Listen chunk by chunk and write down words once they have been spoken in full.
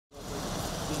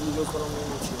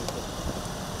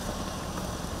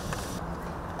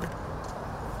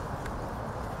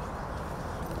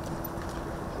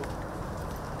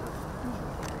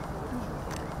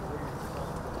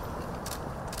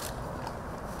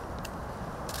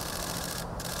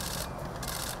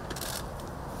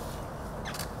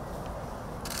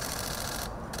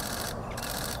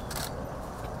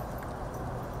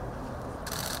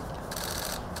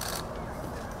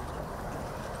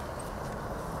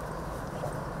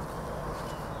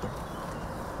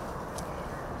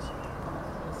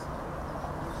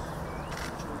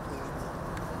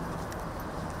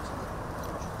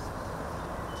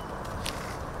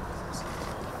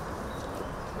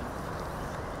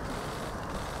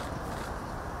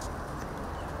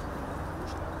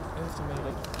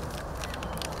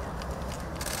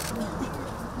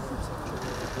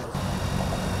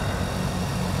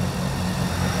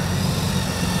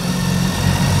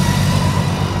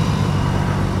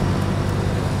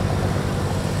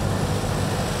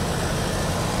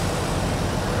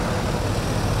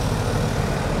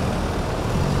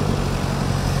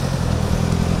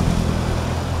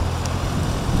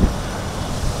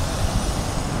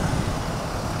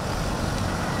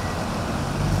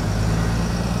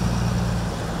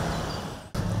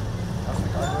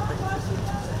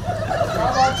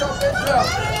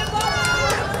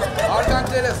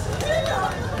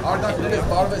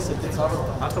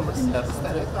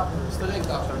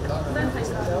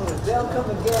Welcome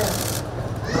again.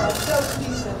 We are so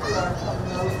pleased that you are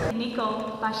coming over.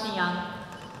 Nico Phashnyan.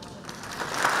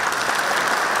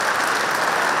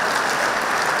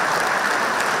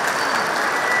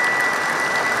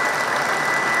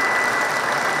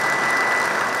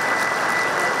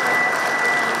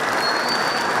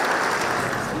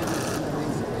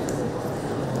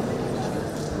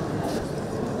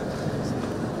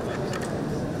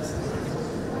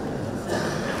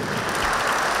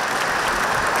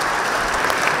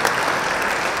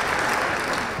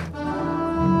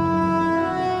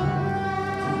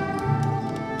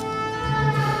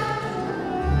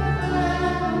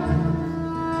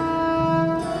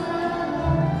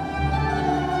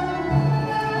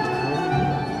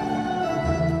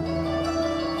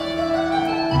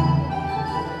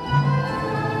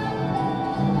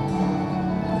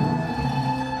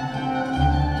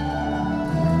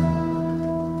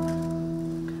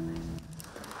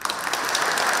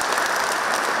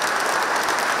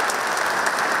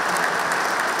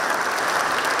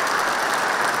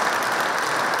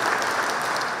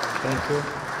 Thank you.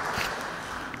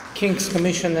 King's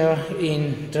Commissioner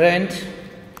in Drenthe,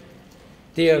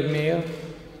 dear Mayor,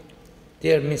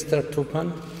 dear Mr.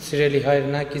 Tupan, Sireli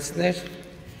Hayranakisner,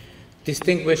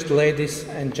 distinguished ladies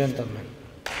and gentlemen.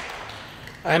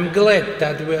 I'm glad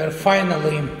that we are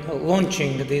finally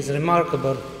launching this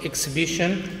remarkable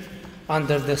exhibition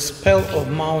under the spell of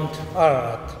Mount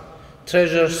Ararat,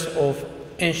 Treasures of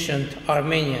Ancient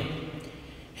Armenia,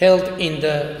 held in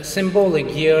the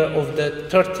symbolic year of the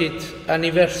 30th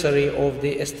anniversary of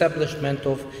the establishment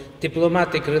of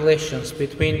diplomatic relations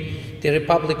between the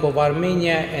Republic of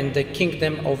Armenia and the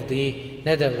Kingdom of the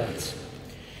Netherlands.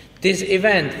 This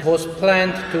event was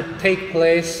planned to take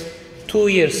place 2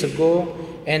 years ago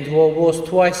and was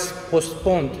twice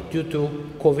postponed due to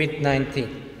COVID-19.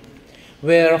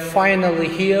 We are finally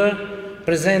here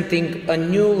presenting a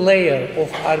new layer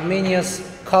of Armenia's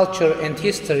culture and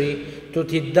history to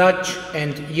the Dutch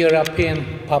and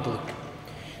European public.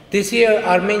 This year,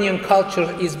 Armenian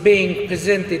culture is being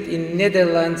presented in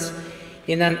Netherlands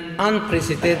in an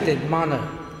unprecedented manner.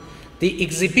 The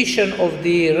exhibition of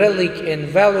the relic and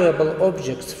valuable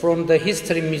objects from the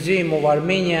History Museum of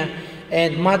Armenia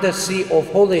and Mother See of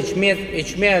Holy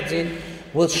Éջmիածնի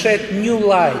will shed new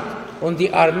light on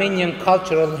the Armenian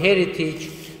cultural heritage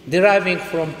deriving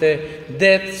from the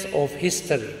depths of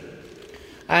history.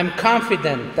 I am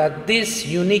confident that this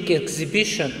unique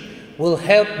exhibition will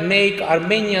help make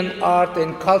Armenian art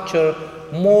and culture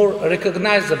more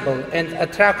recognizable and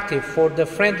attractive for the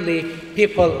friendly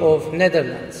people of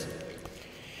Netherlands.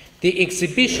 The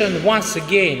exhibition once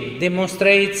again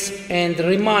demonstrates and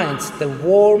reminds the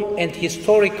warm and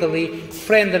historically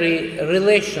friendly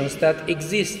relations that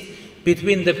exist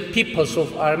between the peoples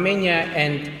of Armenia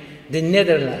and the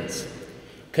Netherlands.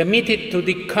 Committed to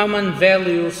the common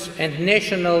values and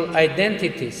national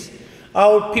identities,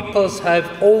 our peoples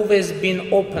have always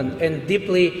been open and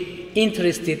deeply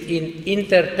interested in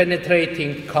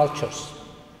interpenetrating cultures.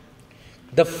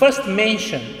 The first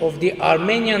mention of the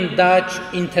Armenian-Dutch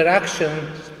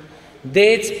interactions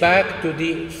dates back to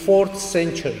the 4th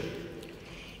century.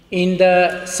 In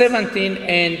the 17th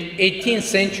and 18th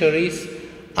centuries,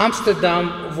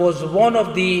 Amsterdam was one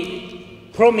of the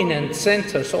prominent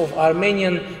centers of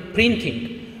Armenian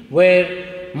printing,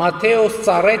 where Mateusz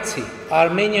Tsaretsi,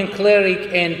 Armenian cleric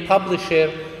and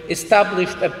publisher,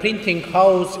 established a printing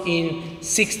house in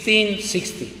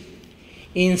 1660.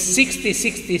 In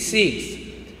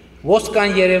 1666,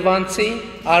 Voskan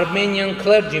Yerevanci, Armenian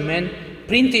clergyman,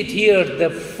 printed here the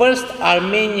first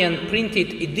Armenian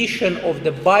printed edition of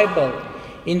the Bible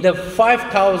in the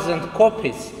 5,000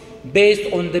 copies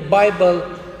based on the Bible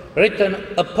written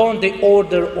upon the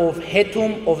order of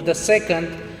Hetum of the II,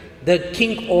 the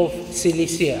King of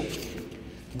Cilicia.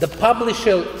 The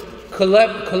publisher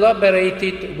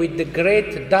collaborated with the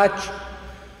great Dutch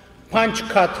punch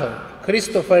cutter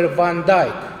Christopher van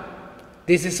Dyck.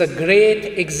 This is a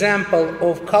great example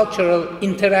of cultural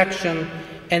interaction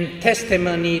and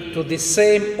testimony to the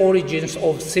same origins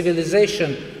of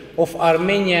civilization of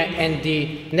Armenia and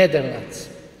the Netherlands.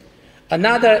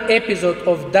 Another episode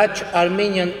of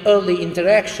Dutch-Armenian early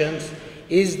interactions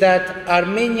is that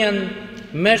Armenian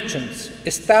merchants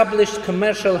established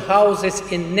commercial houses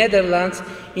in Netherlands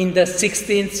in the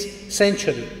 16th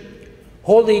century.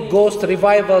 Holy Ghost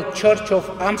Revival Church of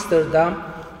Amsterdam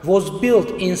was built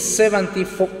in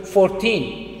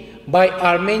 1714 by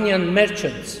Armenian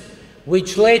merchants,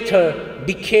 which later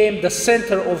became the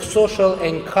center of social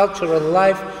and cultural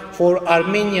life for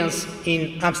Armenians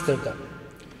in Amsterdam.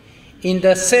 In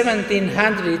the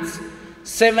 1700s,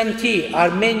 70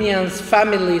 Armenian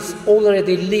families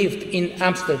already lived in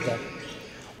Amsterdam.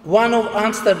 One of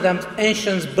Amsterdam's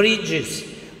ancient bridges,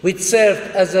 which served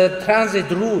as a transit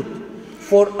route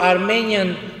for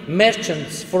Armenian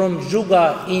merchants from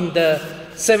Juga in the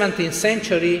 17th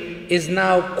century, is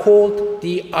now called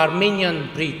the Armenian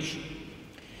Bridge.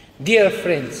 Dear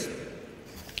friends,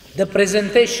 the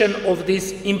presentation of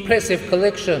this impressive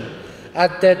collection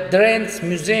at the Drentzì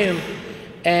Museum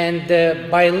and the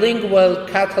bilingual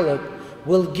catalog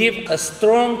will give a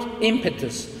strong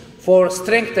impetus for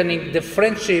strengthening the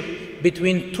friendship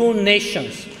between two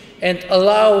nations and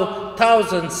allow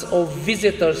thousands of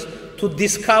visitors to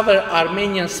discover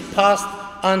Armenia's past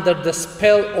under the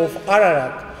spell of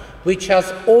Ararat, which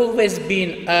has always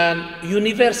been a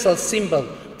universal symbol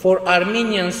for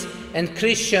Armenians and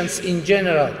Christians in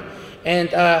general,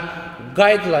 and a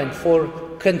guideline for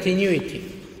continuity.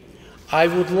 I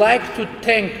would like to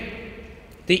thank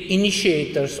the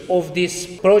initiators of these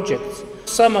projects,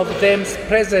 some of them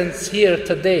present here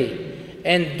today,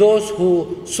 and those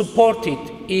who supported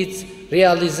its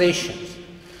realizations.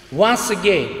 Once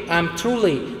again, I'm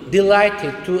truly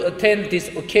delighted to attend this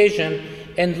occasion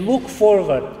and look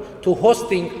forward to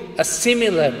hosting a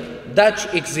similar Dutch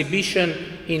exhibition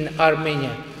in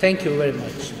Armenia. Thank you very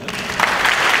much.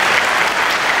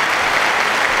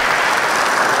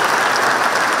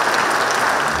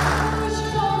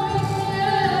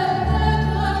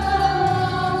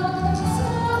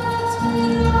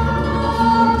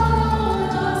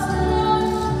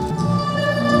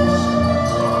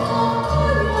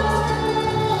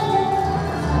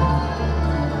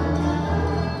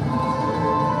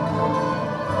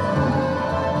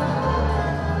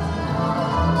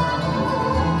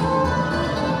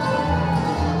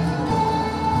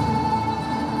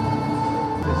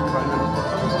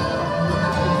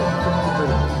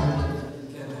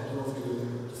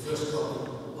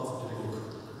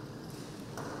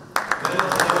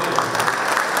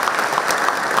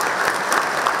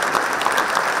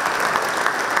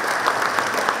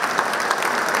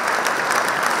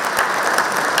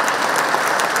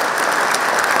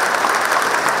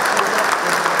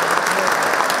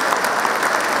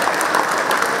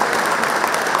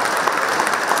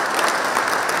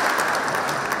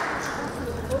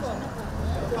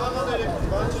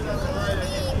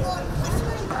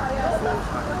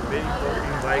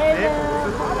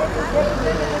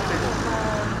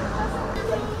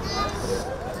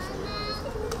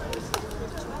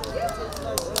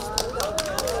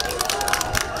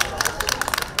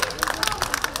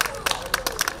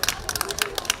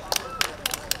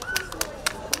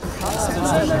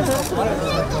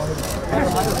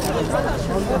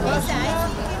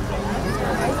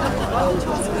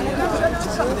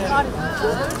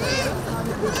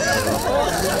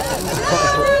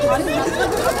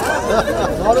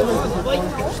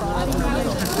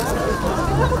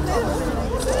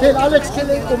 Gel Alex, gel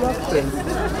komak.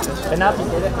 Ne yapayım?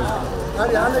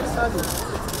 Hadi Alex, hadi.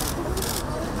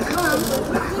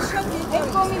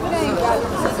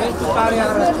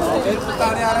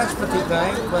 Տարի առաջ պետք է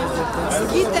գայինք, բայց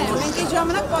Գիտեմ, մենք այդ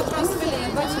ժամանակ պատրաստվել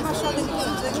ենք, բայց հիմա շատ էլ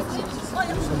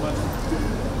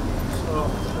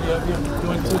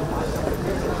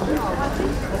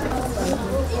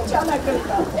Ճանաչելի,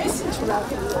 էս ինչ լավ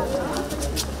է։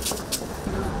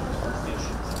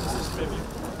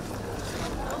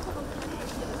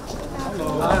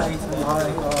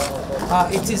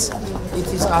 It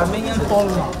is Armenian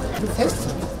dolma. Test.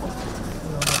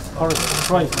 All right,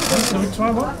 try. Can we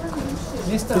try one?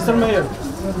 Mr. Mayor,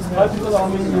 I prefer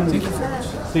Armenian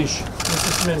fish. This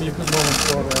is maybe a good moment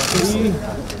for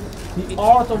the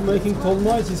art of making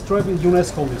dolma is described in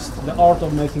UNESCO list. The art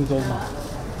of making dolma.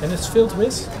 And it's filled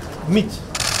with meat.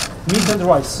 Meat and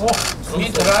rice. Oh,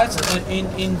 meat, rice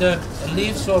in the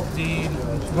leaves of the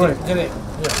grape. Yeah.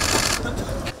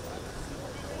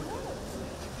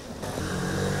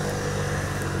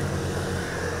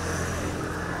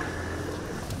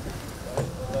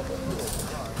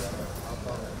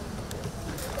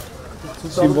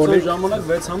 Ցուցադրության ժամանակ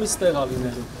 6 ամիս տեղ ա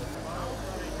լինելու։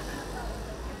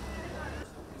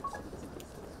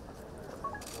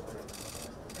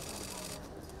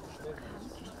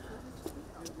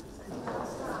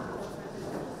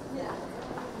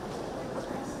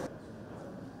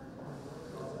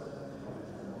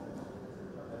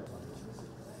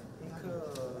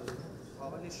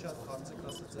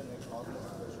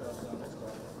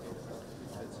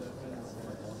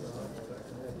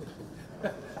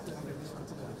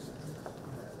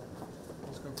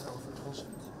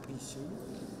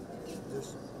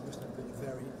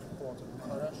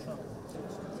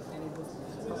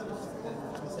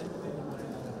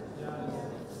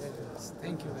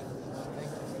 Thank you.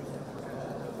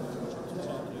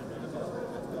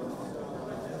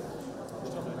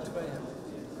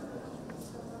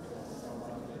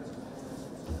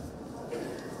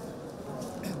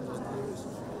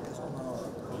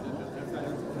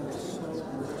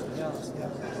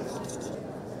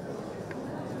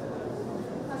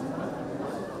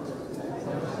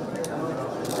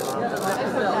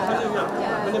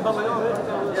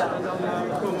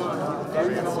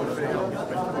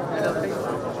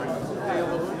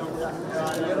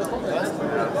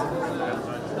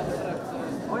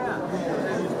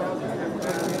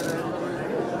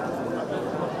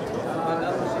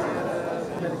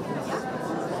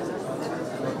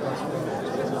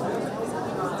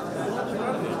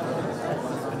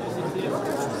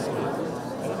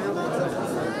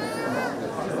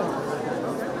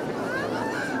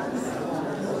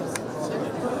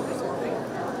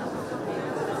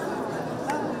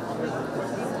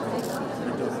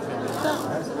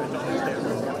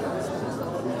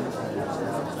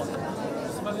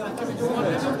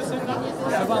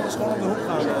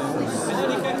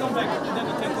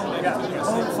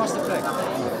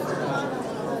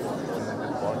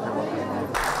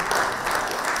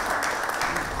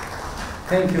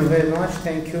 Thank you very much.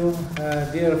 Thank you,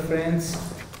 dear friends.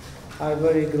 I'm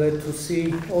very glad to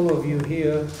see all of you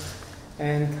here,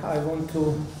 and I want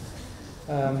to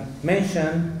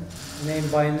mention name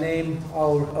by name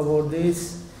our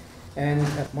awardees and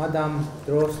Madam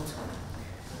Drost,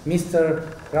 Mr.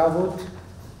 Ravut,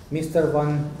 Mr.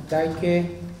 Van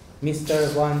Dijke, Mr.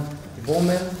 Van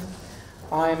Bommel.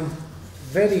 I'm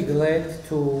very glad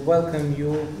to welcome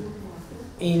you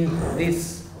in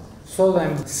this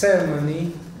solemn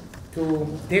ceremony to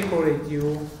decorate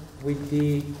you with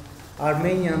the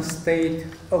Armenian State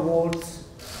Awards,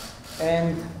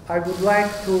 and I would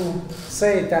like to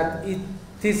say that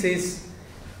this is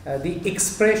the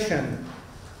expression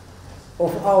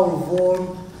of our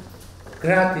warm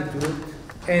gratitude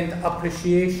and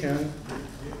appreciation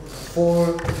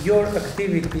for your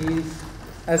activities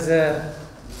as a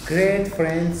great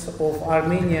friends of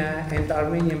Armenia and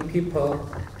Armenian people,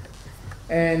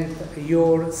 and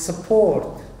your support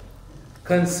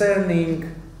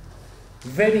concerning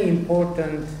very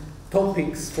important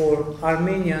topics for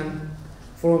Armenian,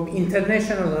 from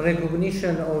international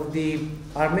recognition of the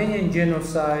Armenian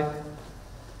genocide,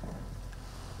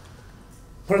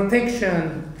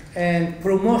 protection and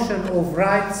promotion of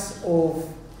rights of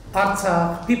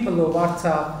Artsakh, people of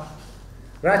Artsakh,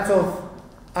 rights of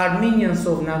Armenians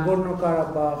of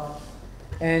Nagorno-Karabakh.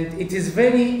 And it is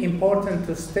very important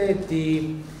to state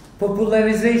the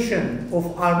popularization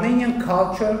of Armenian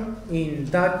culture in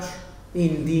Dutch,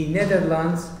 in the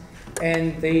Netherlands,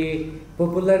 and the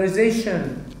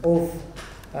popularization of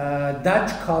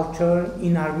Dutch culture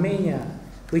in Armenia,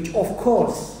 which of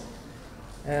course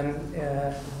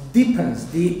deepens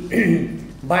the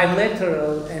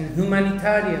bilateral and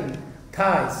humanitarian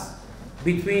ties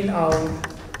between our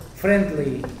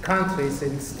friendly countries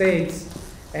and states.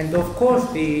 And of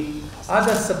course, the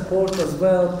other support as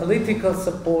well, political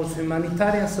support,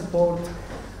 humanitarian support,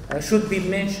 should be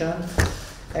mentioned.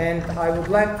 And I would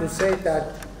like to say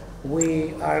that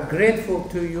we are grateful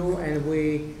to you, and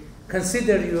we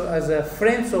consider you as a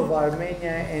friends of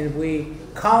Armenia, and we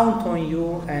count on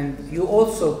you, and you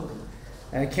also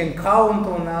can count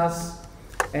on us.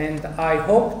 And I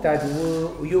hope that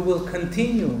you will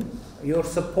continue your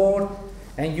support,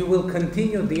 and you will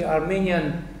continue the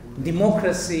Armenian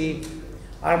democracy,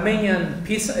 Armenian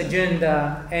peace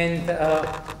agenda, and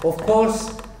of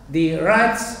course the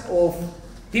rights of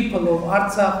people of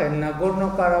Artsakh and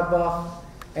Nagorno-Karabakh.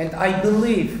 And I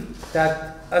believe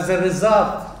that as a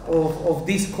result of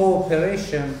this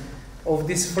cooperation, of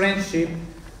this friendship,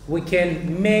 we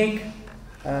can make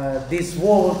this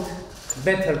world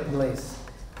better place.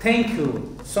 Thank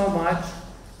you so much,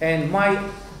 and my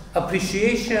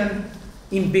appreciation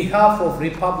in behalf of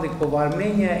Republic of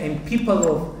Armenia and people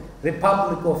of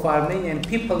Republic of Armenia and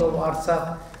people of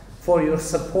Artsakh for your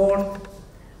support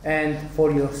and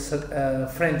for your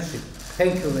friendship.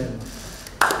 Thank you very much.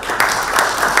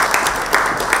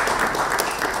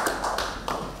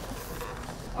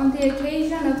 On the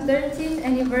occasion of 30th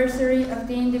anniversary of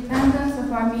the independence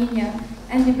of Armenia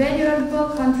and the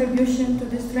valuable contribution to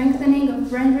the strengthening of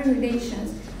friendly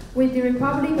relations with the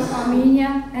Republic of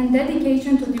Armenia and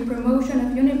dedication to the promotion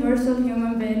of universal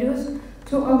human values,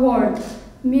 to award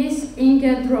Miss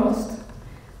Inge Drost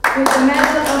with the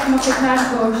Medal of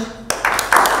Mokhitar.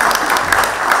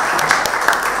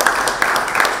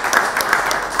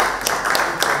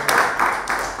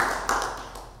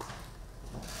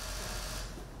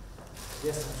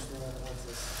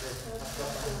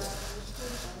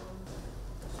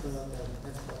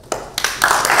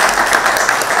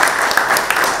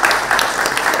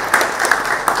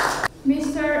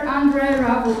 Mr. Andrei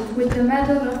Ravut with the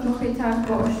Medal of Mokhitar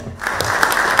Bosch.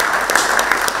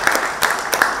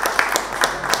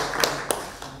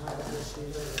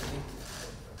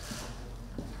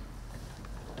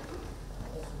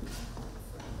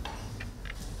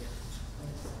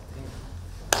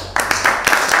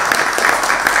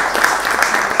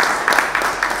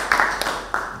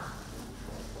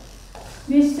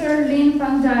 Mr. Lin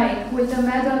van Dijk with the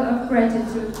Medal of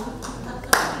Gratitude.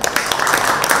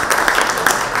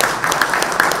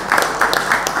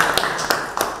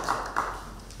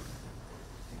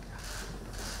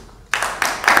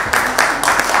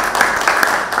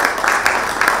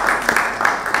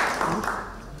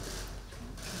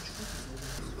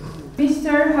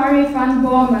 Mr. Harry van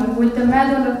Bomen with the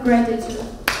Medal of Gratitude.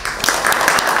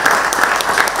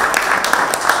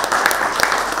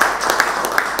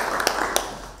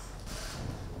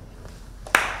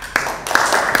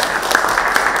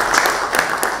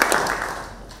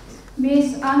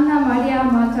 Miss Anna Maria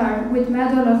Matar with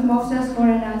Medal of Moses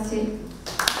Forenansi.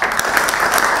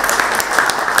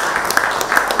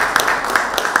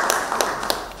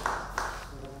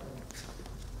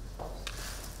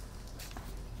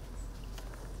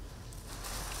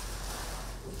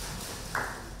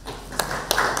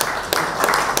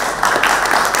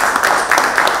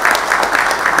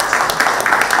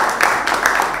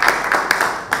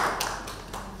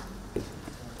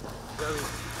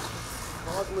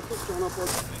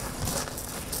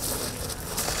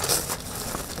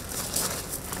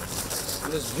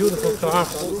 This beautiful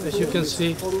craft, as you can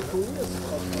see.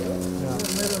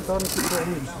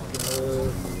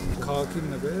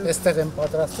 Այստեղ եմ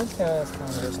պատրաստել թե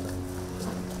Հայաստանում։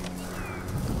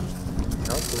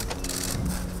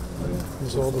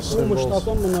 These are all the symbols.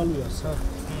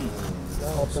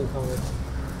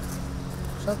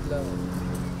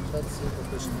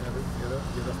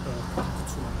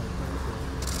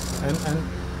 And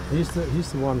he's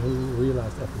the one who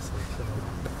realized everything. So.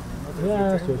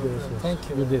 Yes. Thank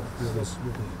you. You did.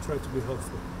 Try to be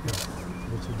helpful. Yeah.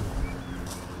 What you did.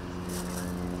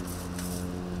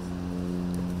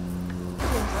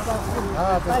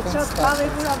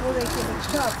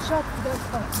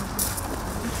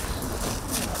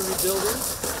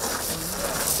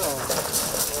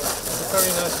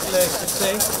 Very nice place to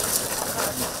stay.